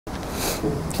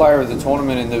player of the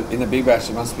tournament in the Big Bash,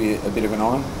 it must be a bit of an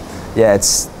honour. Yeah,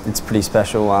 it's pretty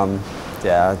special.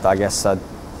 Yeah, I guess I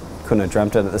couldn't have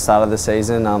dreamt it at the start of the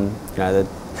season. You know,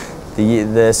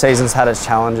 the season's had its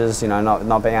challenges. You know,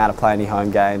 not being able to play any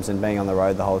home games and being on the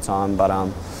road the whole time. But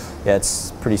yeah,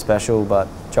 it's pretty special. But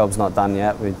job's not done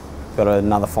yet. We've got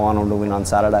another final to win on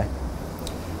Saturday.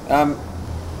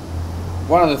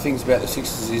 One of the things about the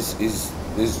Sixers is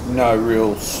there's no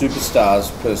real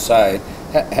superstars per se.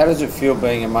 How does it feel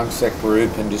being amongst that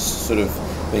group and just sort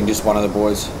of being just one of the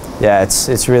boys? Yeah,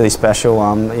 it's really special.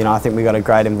 You know, I think we got a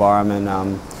great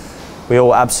environment. We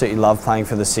all absolutely love playing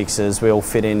for the Sixers. We all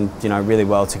fit in, you know, really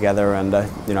well together. And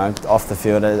you know, off the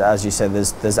field, as you said,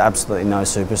 there's absolutely no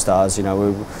superstars. You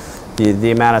know,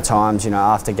 the amount of times, you know,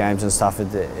 after games and stuff,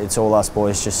 it's all us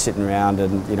boys just sitting around,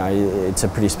 and you know, it's a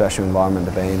pretty special environment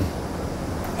to be in.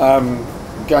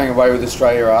 Going away with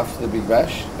Australia after the Big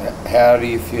Bash, how do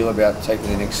you feel about taking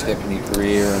the next step in your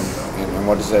career, and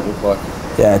what does that look like?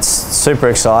 Yeah, it's super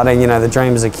exciting. You know, the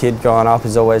dream as a kid growing up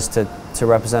is always to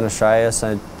represent Australia.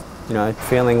 So, you know,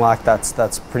 feeling like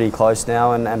that's pretty close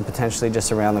now, and potentially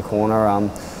just around the corner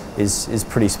is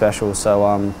pretty special.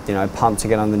 So, you know, pumped to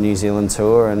get on the New Zealand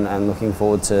tour, and looking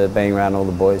forward to being around all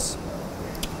the boys.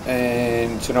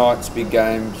 And tonight's big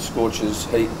game, Scorchers,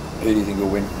 Heat. Who do you think will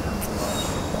win?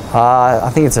 I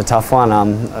think it's a tough one.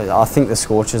 I think the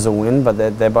Scorchers will win, but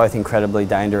they're both incredibly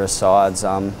dangerous sides.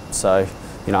 So,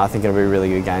 you know, I think it'll be a really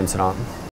good game tonight.